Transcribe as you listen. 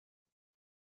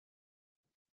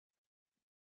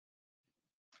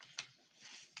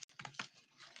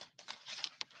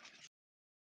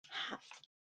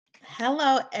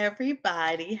Hello,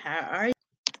 everybody. How are you?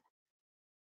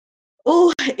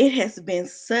 Oh, it has been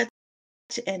such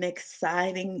an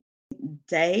exciting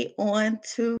day on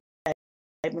Tuesday.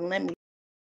 Let me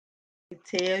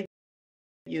tell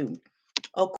you,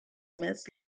 of course,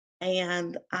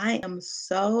 and I am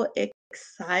so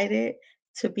excited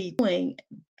to be doing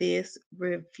this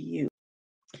review.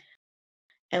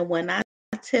 And when I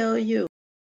tell you,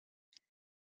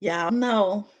 y'all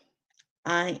know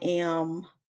I am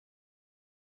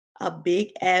a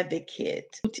big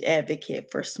huge advocate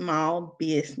for small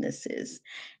businesses.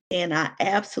 And I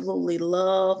absolutely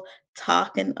love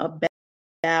talking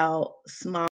about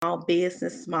small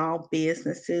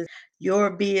businesses, your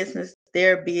business,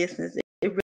 their business. It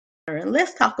really, and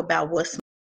let's talk about what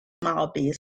small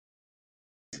business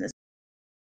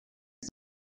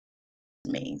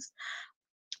means.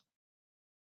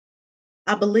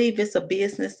 I believe it's a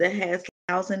business that has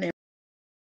 1,000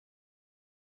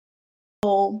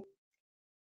 employees,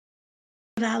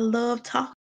 but I love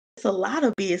talking. It's a lot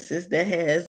of business that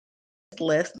has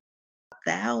less than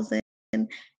 1,000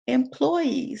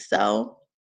 employees. So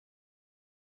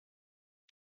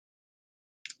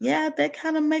yeah, that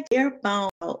kind of makes air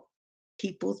bound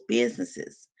people's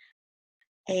businesses.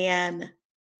 And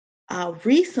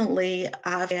recently,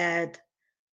 I've had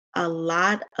a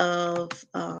lot of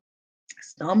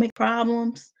stomach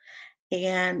problems,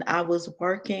 and I was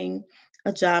working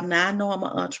a job. Now I know I'm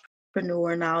an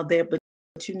entrepreneur and all that, but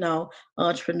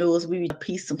entrepreneurs, we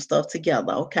piece some stuff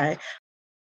together, okay?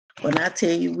 When I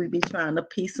tell you we be trying to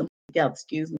piece some together,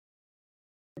 excuse me,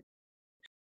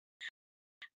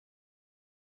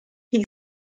 piece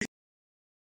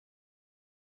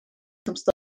some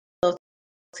stuff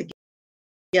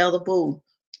together, boo.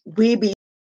 We be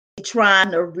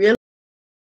trying to really,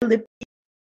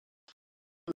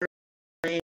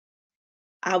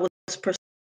 I was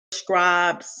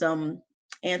prescribed some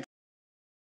anti,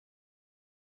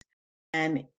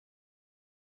 and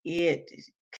it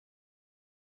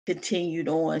continued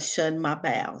on shutting my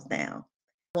bowels down.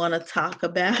 I want to talk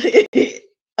about it.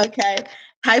 Okay,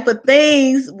 type of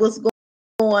things was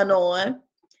going on.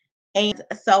 And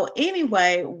so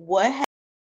anyway, what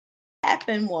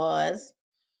happened was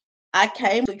I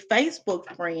came to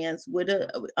Facebook friends with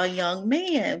a young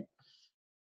man,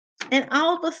 and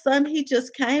all of a sudden he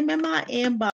just came in my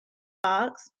inbox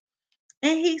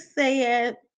and he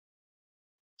said,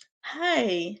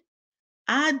 "Hey,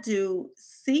 I do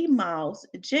sea mouse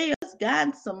gel. Just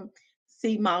gotten some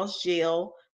sea mouse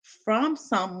gel from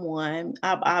someone.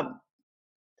 I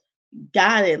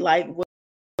got it like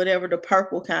whatever the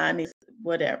purple kind is,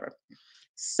 whatever."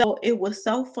 So it was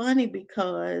so funny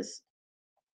because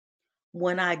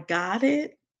when I got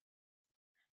it,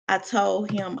 I told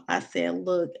him, I said,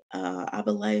 "Look, I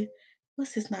believe,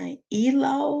 what's his name?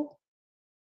 Elo."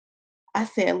 I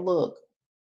said, "Look,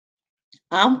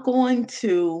 I'm going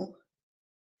to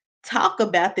talk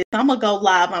about this. I'm gonna go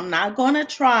live. I'm not gonna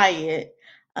try it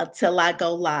until I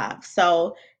go live."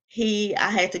 So I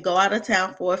had to go out of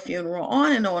town for a funeral,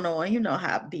 on and on and on. You know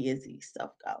how busy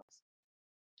stuff goes.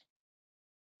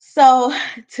 So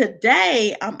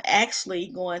today I'm actually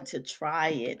going to try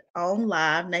it on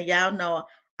live. Now y'all know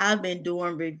I've been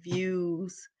doing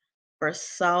reviews for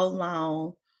so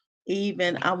long.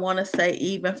 Even I want to say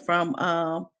even from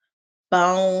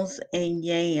bones and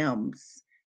yams,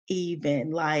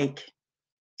 even like,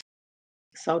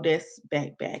 so that's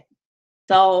back.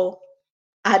 So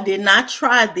I did not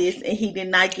try this, and he did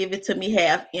not give it to me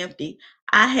half empty.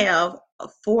 I have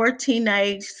four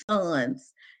teenage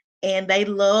sons, and they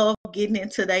love getting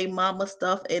into their mama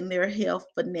stuff and their health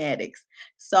fanatics.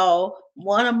 So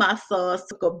one of my sons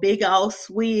took a big old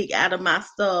swig out of my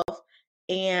stuff,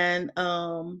 and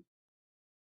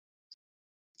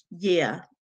yeah,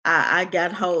 I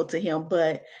got hold to him,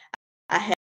 but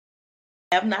I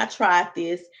have not tried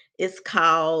this. It's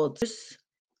called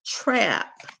Trap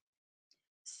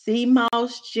Sea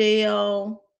Mouse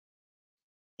Gel,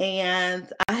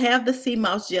 and I have the sea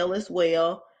mouse gel as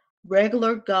well.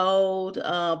 Regular gold,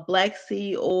 black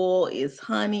sea oil is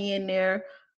honey in there,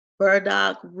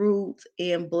 burdock root,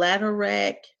 and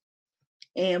bladderwrack,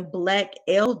 and black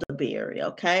elderberry.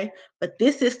 Okay, but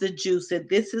this is the juice, and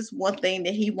this is one thing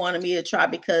that he wanted me to try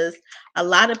because a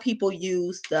lot of people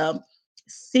use the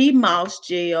sea mouse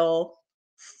gel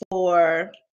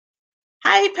for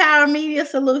high power media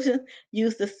solutions,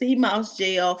 use the sea mouse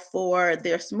gel for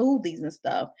their smoothies and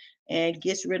stuff, and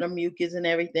gets rid of mucus and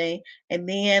everything. And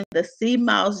then the sea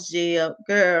mouse gel,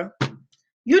 girl,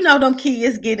 you know them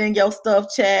kids get in your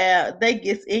stuff, child. They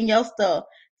get in your stuff.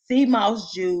 Sea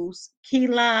mouse juice, key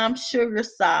lime sugar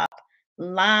sop,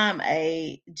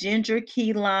 limeade, ginger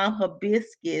key lime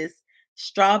hibiscus,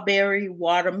 strawberry,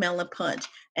 watermelon punch.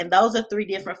 And those are 3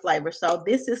 different flavors. So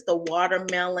this is the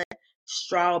watermelon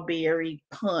strawberry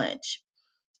punch.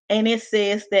 And it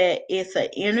says that it's an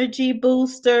energy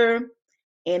booster,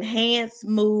 enhance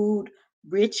mood,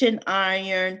 rich in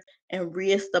iron, and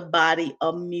rids the body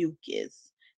of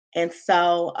mucus. And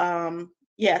so,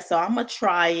 yeah, so I'm gonna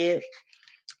try it.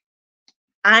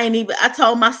 I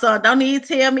told my son, don't even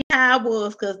tell me how I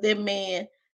was, because that man,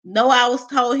 no, I was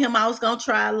told him I was gonna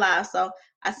try a lot. So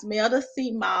I smelled the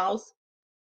sea moss.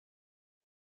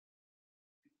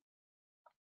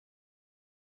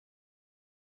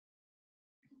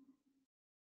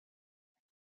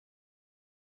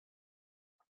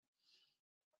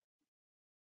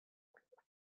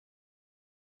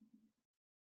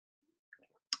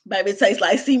 Baby, it tastes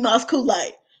like sea moss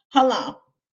Kool-Aid. Hold on.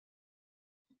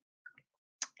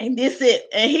 And this it.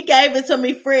 And he gave it to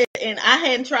me fresh. And I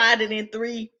hadn't tried it in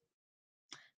 3.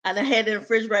 I done had it in the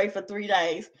refrigerator for 3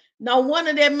 days. No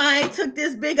wonder that man took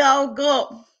this big old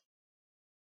gulp.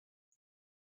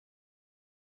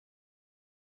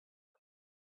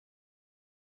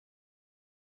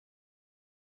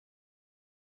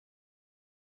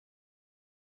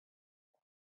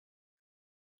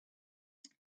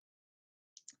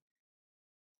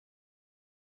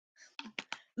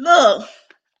 Look,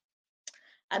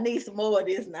 I need some more of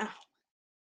this now.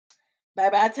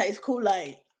 Baby, I taste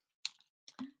Kool-Aid.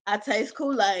 I taste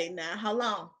Kool-Aid now. Hold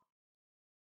on.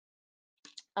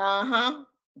 Uh-huh.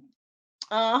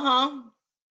 Uh-huh.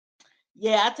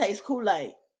 Yeah, I taste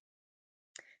Kool-Aid.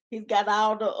 He's got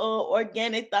all the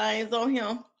organic things on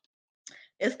him.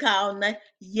 It's called,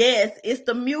 yes, it's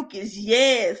the mucus.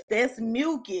 Yes, that's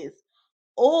mucus.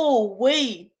 Oh,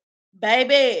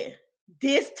 baby,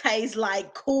 this tastes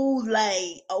like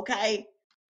Kool-Aid, okay?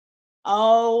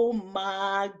 Oh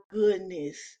my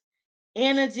goodness.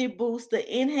 Energy booster,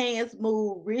 enhanced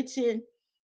mood, rich in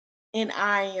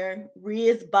iron,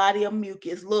 rids body of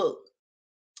mucus. Look,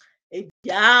 if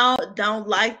y'all don't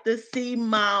like the sea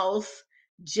mouse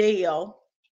gel,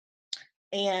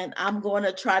 and I'm going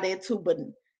to try that too, but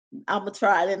I'm going to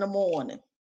try it in the morning.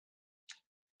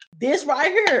 This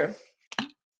right here.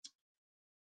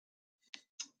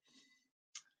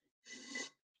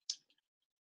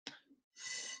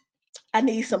 I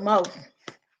need some more.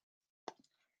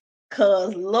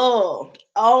 Cause Lord,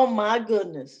 oh my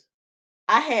goodness.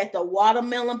 I had the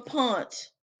watermelon punch.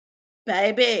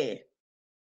 Baby.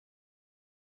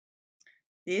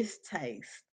 This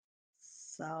tastes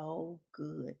so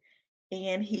good.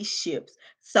 And he ships.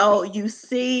 So you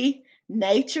see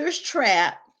Nature's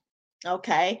Trap,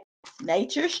 okay?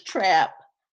 Nature's Trap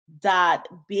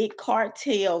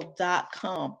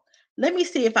bigcartel.com. Let me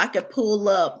see if I can pull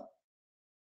up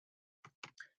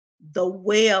the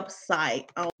website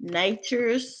on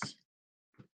Nature's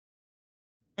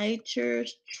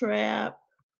Trap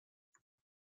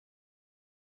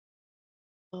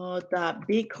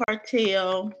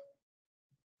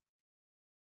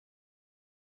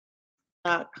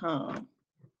bigcartel.com.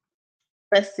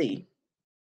 Let's see.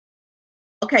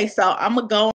 Okay, so I'm gonna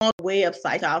go on the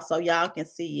website, y'all, so y'all can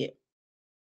see it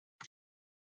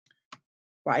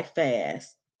right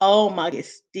fast. Oh my, it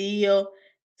still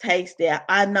tastes that.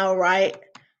 I know, right?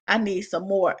 I need some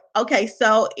more. Okay,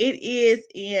 so it is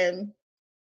in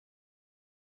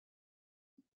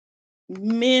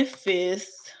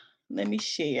Memphis. Let me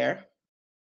share.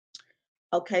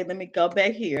 Okay, let me go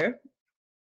back here.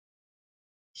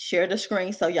 Share the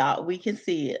screen so y'all we can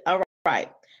see it. All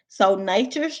right. So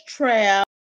Nature's Trap,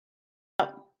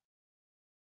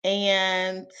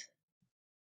 and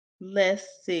let's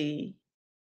see.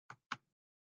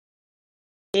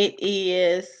 It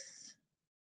is.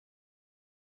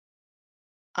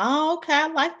 Oh, okay. I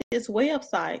like this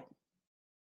website.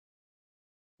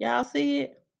 Y'all see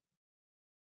it?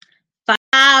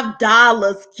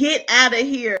 $5. Get out of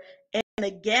here. And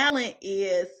the gallon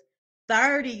is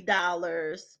 $30.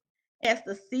 That's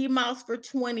the sea moss for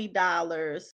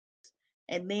 $20.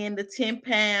 And then the 10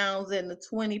 pounds and the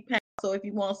 20 pounds. So if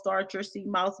you want to start your sea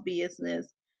moss business,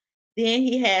 then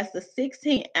he has the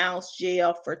 16-ounce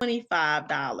gel for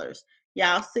 $25.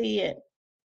 Y'all see it?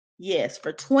 Yes,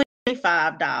 for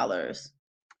 $25.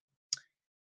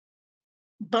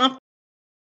 Bump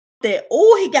that.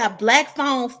 Oh, he got black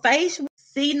phone face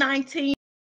C19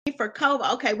 for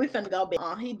COVID. Okay, we finna go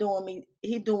back. He doing me.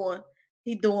 He going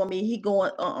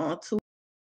too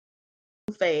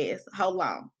fast. Hold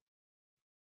on.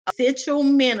 Essential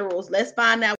minerals. Let's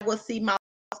find out what sea moss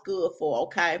is good for.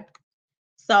 Okay.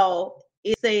 So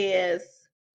it says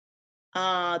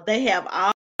they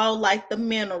have all like the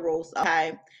minerals.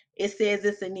 Okay. It says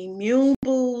it's an immune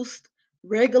boost,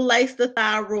 regulates the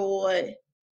thyroid,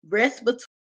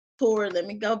 respiratory, let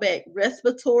me go back,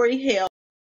 respiratory health,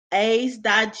 aids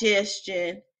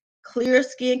digestion, clear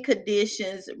skin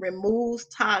conditions, removes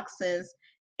toxins,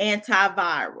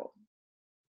 antiviral.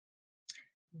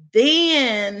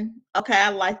 Then, okay, I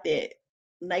like that.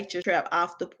 Nature Trap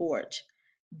off the porch.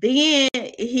 Then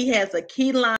he has a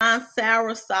key lime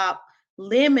sour sop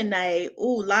lemonade.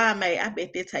 Ooh, limeade. I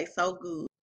bet that tastes so good.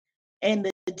 And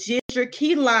the ginger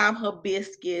key lime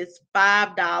hibiscus,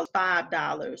 $5,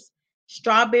 $5.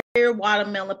 Strawberry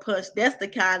watermelon punch. That's the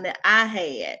kind that I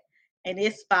had. And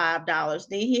it's $5.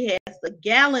 Then he has the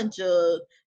gallon jug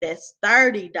that's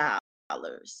 $30.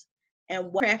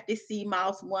 And crafted sea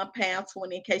moss, £1,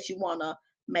 20 in case you want to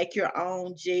make your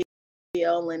own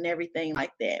gel and everything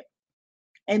like that.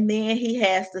 And then he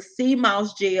has the sea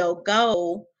moss gel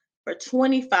gold for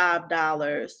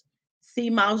 $25. Sea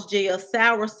moss gel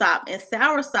soursop, and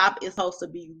soursop is supposed to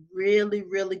be really,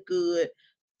 really good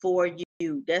for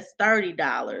you. That's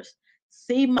 $30.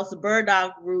 Sea moss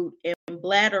burdock root and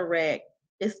bladderwrack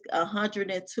is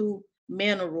 102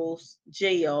 minerals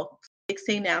gel,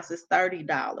 16 ounces,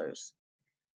 $30.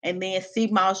 And then sea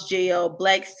moss gel,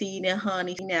 black seed and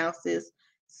honey, 16 ounces.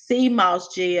 Sea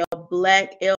moss gel,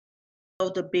 black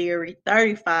elderberry,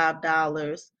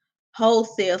 $35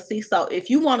 wholesale. See, so if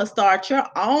you want to start your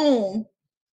own,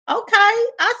 okay,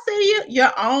 I see you,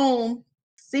 your own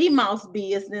sea moss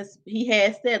business, he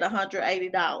has that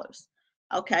 $180.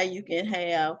 Okay, you can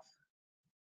have,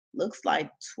 looks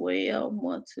like 12,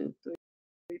 1, 2, 3,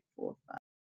 4, 5.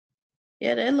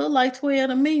 Yeah, that look like 12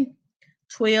 to me.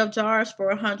 12 jars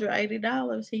for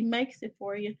 $180. He makes it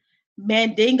for you.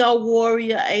 Mandingo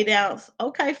Warrior, 8 ounce.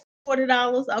 Okay,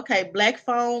 $40. Okay, black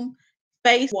foam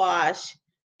face wash.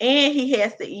 And he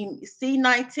has the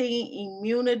C19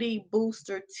 immunity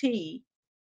booster tea.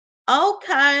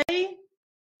 Okay.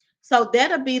 So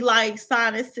that'll be like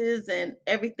sinuses and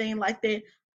everything like that.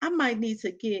 I might need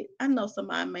to get, I know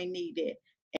somebody may need it.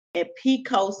 And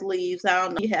Pecos leaves, I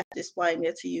don't know, you have to explain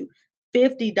that to you.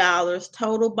 $50.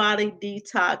 Total body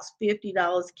detox,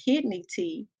 $50. Kidney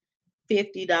tea,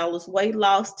 $50. Weight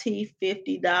loss tea,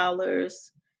 $50.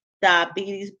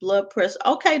 Diabetes, blood pressure.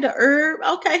 Okay, the herb.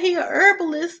 Okay, he a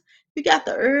herbalist. We got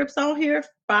the herbs on here.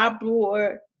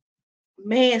 Fibroid.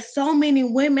 Man, so many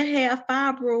women have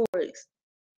fibroids.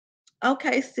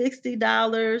 Okay,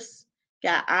 $60.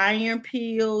 Got iron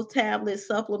pill, tablets,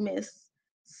 supplements,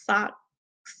 sock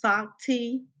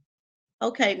tea.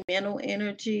 Okay, mental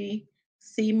energy,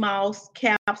 sea moss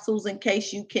capsules in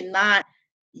case you cannot,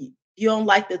 you don't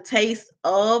like the taste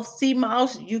of sea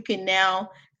moss, you can now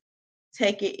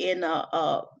take it in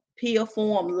a pill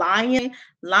form. Lion's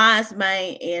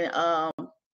mane, and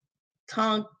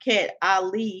tongue-cat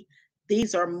Ali.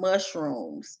 These are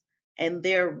mushrooms and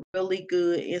they're really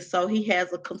good. And so he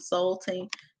has a consulting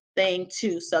thing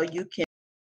too. So you can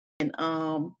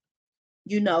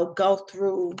go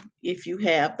through if you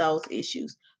have those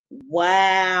issues.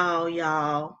 Wow,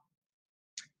 y'all.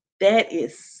 That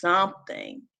is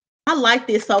something. I like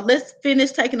this. So let's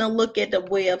finish taking a look at the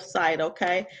website,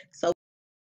 okay? So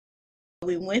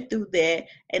we went through that,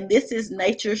 and this is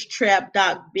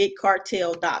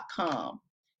naturestrap.bigcartel.com.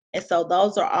 And so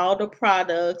those are all the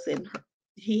products, and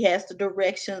he has the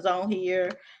directions on here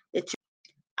that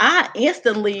I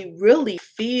instantly really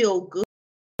feel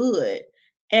good.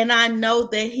 And I know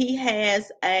that he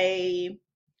has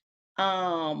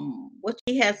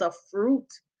he has a fruit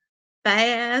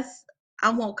fast.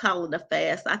 I won't call it a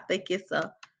fast. I think it's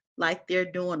a like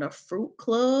they're doing a fruit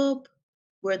club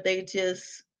where they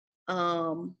just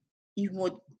you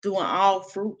would doing all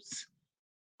fruits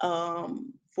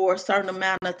for a certain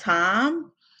amount of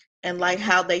time, and like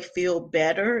how they feel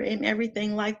better and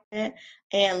everything like that.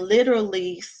 And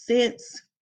literally, since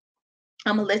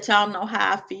I'm gonna let y'all know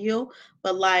how I feel,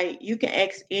 but like you can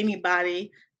ask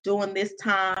anybody. During this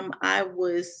time, I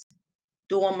was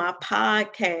doing my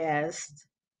podcast,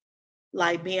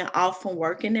 like being off from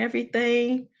work and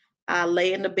everything. I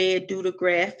lay in the bed, do the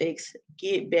graphics,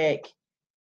 get back,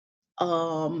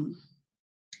 um,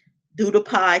 do the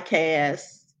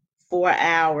podcast for an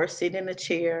hour, sit in a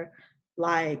chair,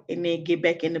 like, and then get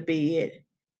back in the bed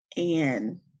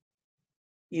and,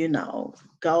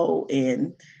 go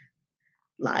and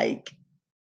like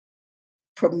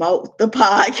promote the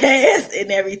podcast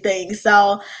and everything.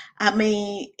 So, I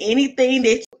mean, anything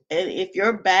that, and if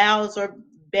your bowels are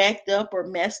backed up or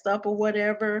messed up or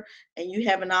whatever, and you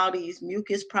having all these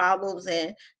mucus problems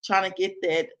and trying to get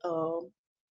that,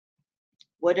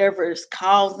 whatever is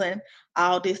causing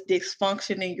all this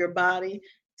dysfunction in your body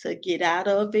to get out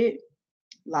of it,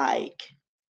 like,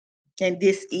 and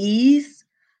this ease.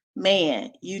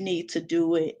 man, you need to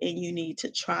do it and you need to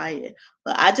try it.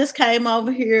 But I just came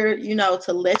over here,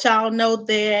 to let y'all know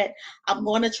that I'm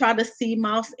going to try the sea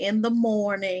moss in the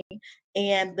morning.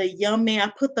 And the young man,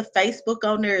 I put the Facebook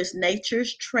on there, is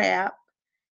Nature's Trap.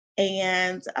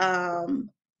 And I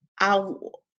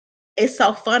it's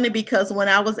so funny because when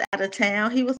I was out of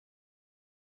town, he was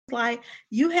like,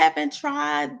 "You haven't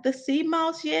tried the sea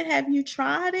moss yet? Have you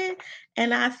tried it?"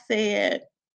 And I said,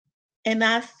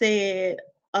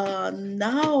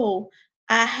 no,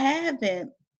 I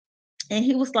haven't. And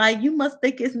he was like, "You must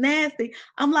think it's nasty."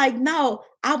 I'm like, "No,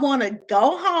 I want to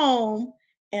go home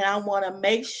and I want to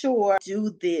make sure I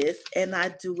do this and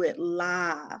I do it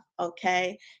live."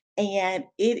 Okay. And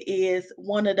it is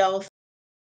one of those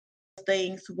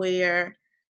things where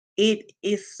it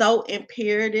is so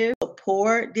imperative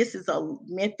support. This is a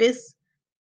Memphis,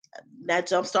 that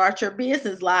jumpstart your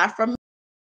business live from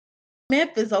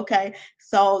Memphis. Okay.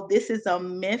 So this is a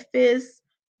Memphis.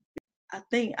 I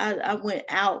think I went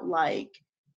out like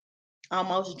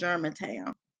almost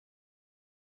Germantown.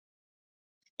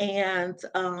 And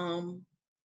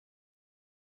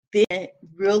this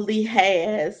really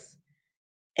has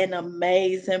an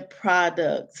amazing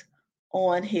product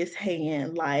on his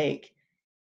hand. Like,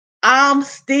 I'm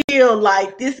still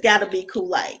like, this gotta be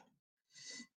Kool-Aid.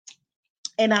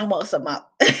 And I want some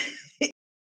up.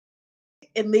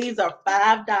 And these are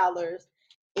 $5.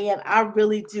 And I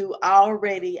really do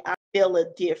already, I feel a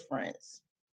difference.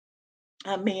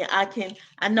 I mean,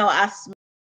 I know I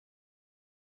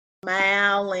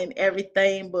smile and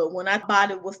everything, but when I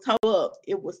body was toe up,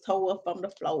 it was toe up from the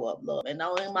flow up, love. And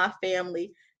only my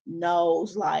family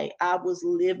knows, like, I was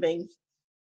living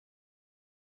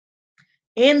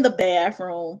in the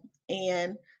bathroom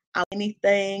and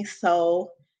anything.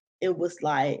 So it was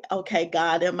like, okay,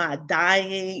 God, am I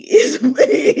dying? Is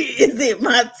it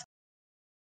my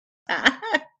time?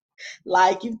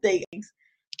 Like, you think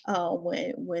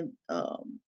when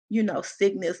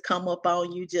sickness come up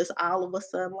on you just all of a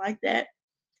sudden like that.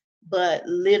 But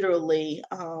literally,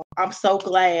 I'm so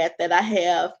glad that I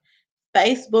have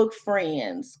Facebook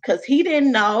friends, because he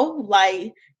didn't know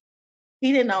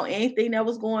anything that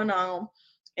was going on.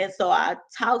 And so I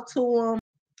talked to him.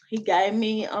 He gave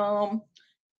me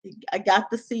I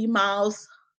got the sea mouse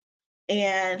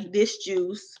and this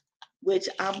juice, which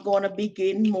I'm gonna be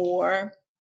getting more.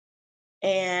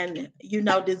 And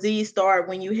disease start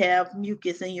when you have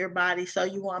mucus in your body, so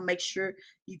you want to make sure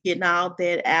you getting all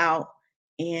that out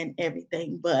and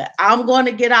everything. But I'm going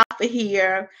to get off of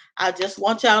here. I just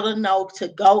want y'all to know to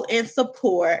go and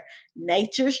support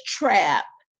Nature's Trap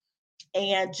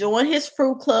and join his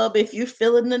fruit club if you're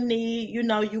feeling the need. You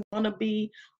want to be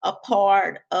a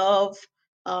part of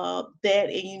that,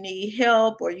 and you need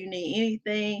help or you need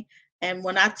anything. And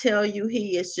when I tell you,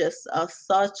 he is just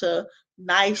such a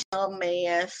nice young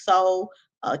man, so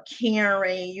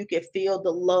caring. You can feel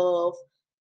the love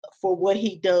for what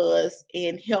he does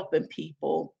in helping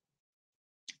people.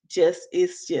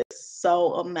 It's just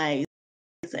so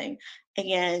amazing.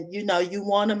 And you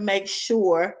want to make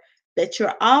sure that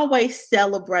you're always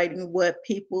celebrating what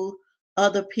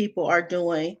other people are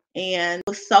doing. And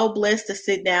I was so blessed to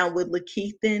sit down with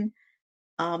Lakeithan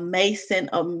Mason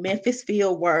of Memphis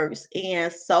Fieldworks,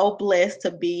 and so blessed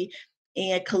to be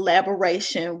in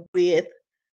collaboration with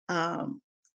um,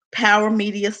 Power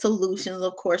Media Solutions.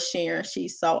 Of course, Sharon,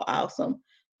 she's so awesome.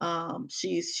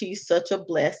 She's such a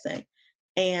blessing.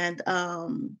 And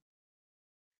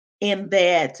in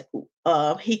that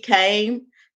he came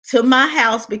to my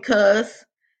house because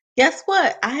guess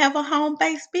what? I have a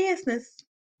home-based business.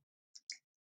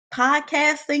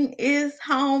 Podcasting is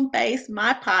home based.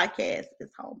 My podcast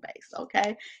is home based.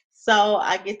 Okay. So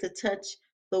I get to touch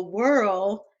the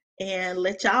world and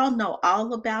let y'all know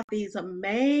all about these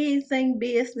amazing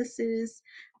businesses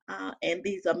and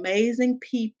these amazing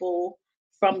people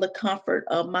from the comfort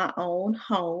of my own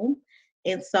home.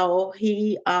 And so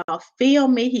he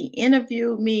filmed me, he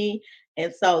interviewed me.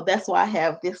 And so that's why I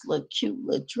have this little cute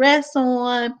little dress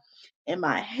on, and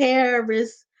my hair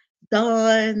is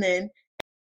done and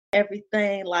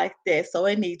everything like that. So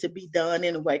it needs to be done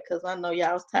anyway, because I know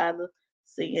y'all was tired of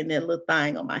seeing that little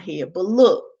thing on my head. But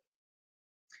look,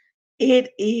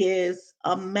 it is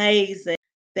amazing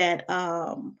that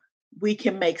we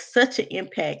can make such an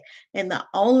impact. And the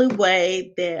only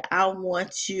way that I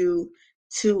want you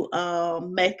to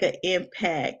make an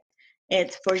impact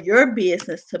and for your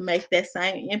business to make that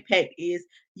same impact is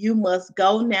you must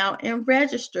go now and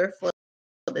register for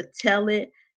the Tell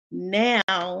It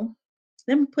Now.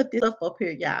 Let me put this up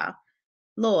here, y'all.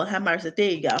 Lord have mercy. There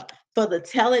you go. For the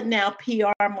Tell It Now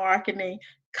PR Marketing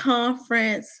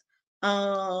Conference.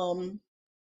 Um,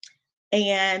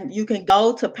 And you can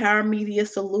go to Paramedia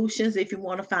Solutions if you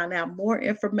want to find out more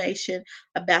information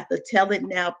about the Tell It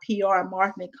Now PR and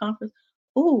Marketing Conference.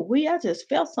 Oh, I just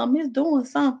felt something. It's doing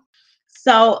something.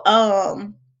 So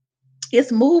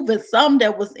it's moving some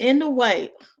that was in the way.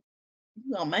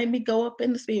 You gonna make me go up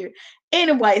in the spirit.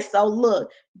 Anyway, so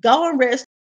look, go and register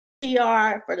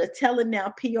PR for the Telling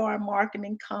Now PR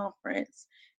Marketing Conference.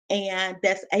 And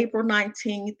that's April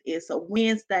 19th. It's a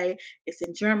Wednesday. It's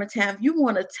in Germantown. If you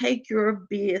want to take your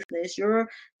business, your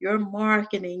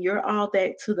marketing, your all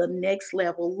that to the next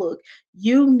level, look,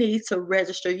 you need to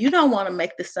register. You don't want to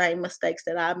make the same mistakes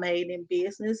that I made in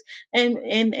business. And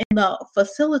the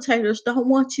facilitators don't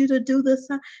want you to do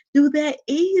that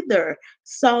either.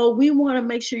 So we want to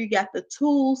make sure you got the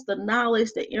tools, the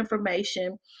knowledge, the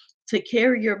information to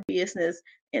carry your business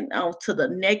and to the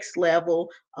next level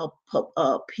of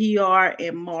PR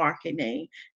and marketing,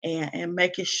 and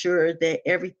making sure that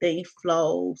everything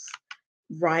flows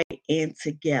right in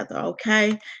together.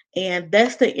 Okay. And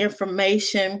that's the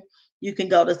information. You can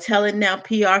go to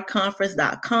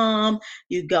tellitnowprconference.com.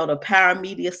 You go to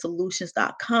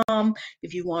paramediasolutions.com.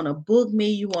 If you want to book me,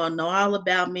 you want to know all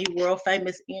about me, world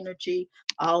famous energy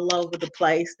all over the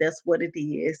place. That's what it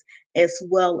is. As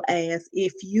well as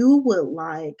if you would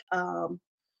like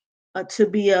to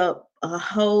be a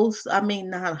host. I mean,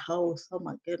 not a host. Oh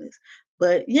my goodness.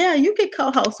 But yeah, you can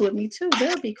co-host with me too.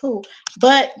 That'd be cool.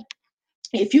 But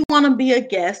if you want to be a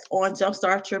guest on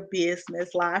Jumpstart Your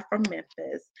Business live from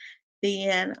Memphis,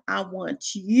 then I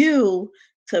want you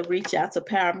to reach out to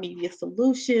Power Media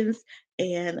Solutions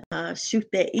and shoot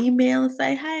that email and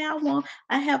say, hey,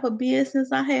 I have a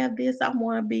business. I have this. I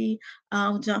want to be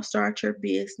Jumpstart Your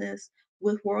Business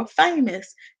with World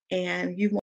Famous. And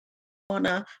you want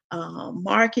to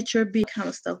market your big kind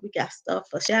of stuff. We got stuff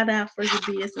for shout out for your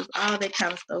business, all that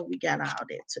kind of stuff. We got all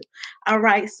that too. All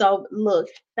right. So look,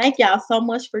 thank y'all so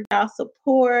much for y'all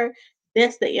support.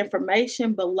 That's the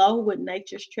information below with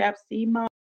Nature's Trap Sea Moss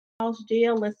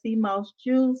Gel and Sea Moss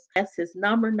Juice. That's his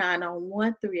number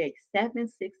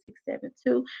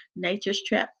 901-387-6672. Nature's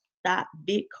Trap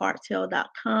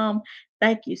bigcartel.com.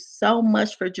 Thank you so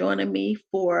much for joining me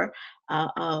for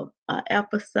a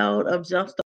episode of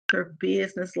Jumpstart Your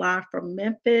Business live from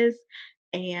Memphis.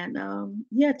 And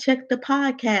yeah, check the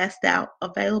podcast out,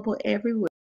 available everywhere.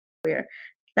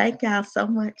 Thank y'all so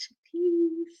much.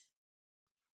 Peace.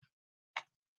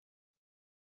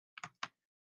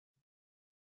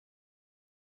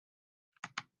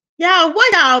 Y'all, why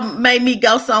y'all made me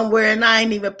go somewhere and I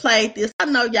ain't even played this? I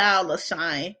know y'all are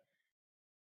shy.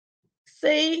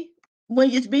 See,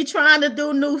 when you be trying to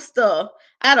do new stuff,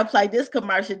 I gotta play this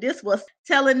commercial. This was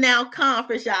Telling Now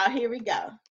Conference, y'all. Here we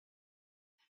go.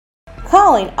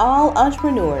 Calling all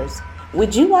entrepreneurs.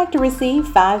 Would you like to receive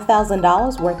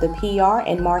 $5,000 worth of PR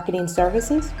and marketing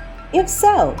services? If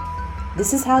so,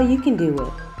 this is how you can do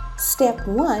it. Step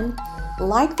 1,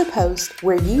 like the post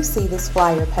where you see this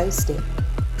flyer posted.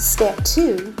 Step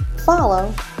 2,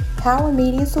 follow Power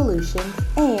Media Solutions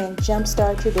and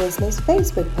Jumpstart Your Business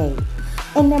Facebook page.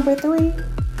 And number 3,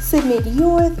 submit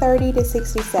your 30 to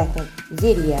 60 second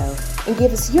video and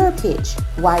give us your pitch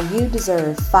why you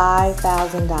deserve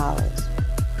 $5,000.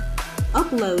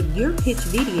 Upload your pitch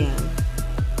video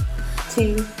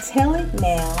to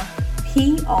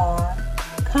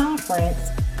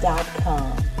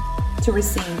tellitnowprconference.com to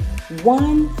receive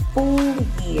 1 full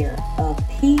year of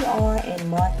PR and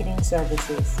marketing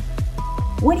services.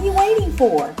 What are you waiting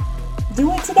for?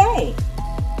 Do it today.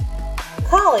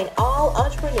 Calling all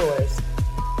entrepreneurs.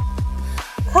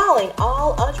 Calling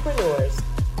all entrepreneurs.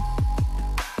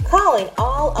 Calling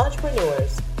all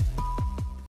entrepreneurs.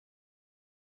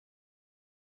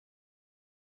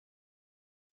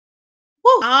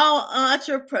 All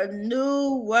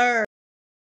entrepreneurs.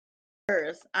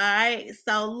 All right.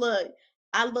 So look,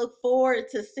 I look forward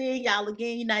to seeing y'all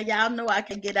again. Y'all know I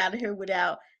can get out of here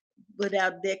without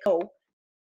deco.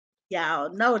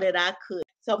 Y'all know that I could.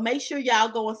 So make sure y'all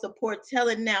go and support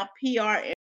Telling Now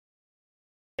PR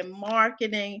and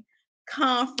Marketing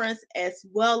Conference, as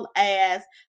well as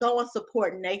go and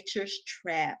support Nature's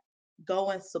Trap. Go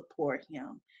and support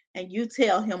him. And you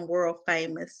tell him World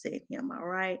Famous sent him, all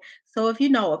right? So if you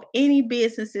know of any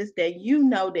businesses that you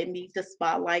know that need the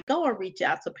spotlight, go and reach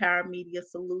out to Power Media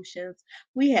Solutions.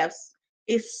 We have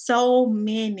it's so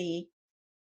many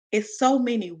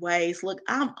ways. Look,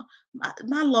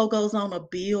 my logo's on a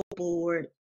billboard.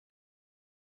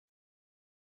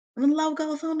 My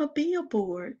logo's on a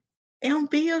billboard on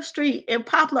Beale Street in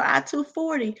Poplar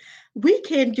I-240. We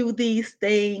can do these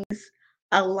things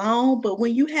alone, but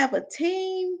when you have a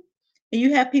team and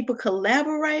you have people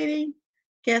collaborating,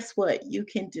 guess what? You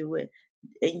can do it.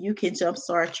 and you can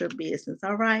jumpstart your business.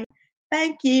 All right.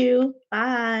 Thank you.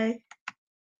 Bye.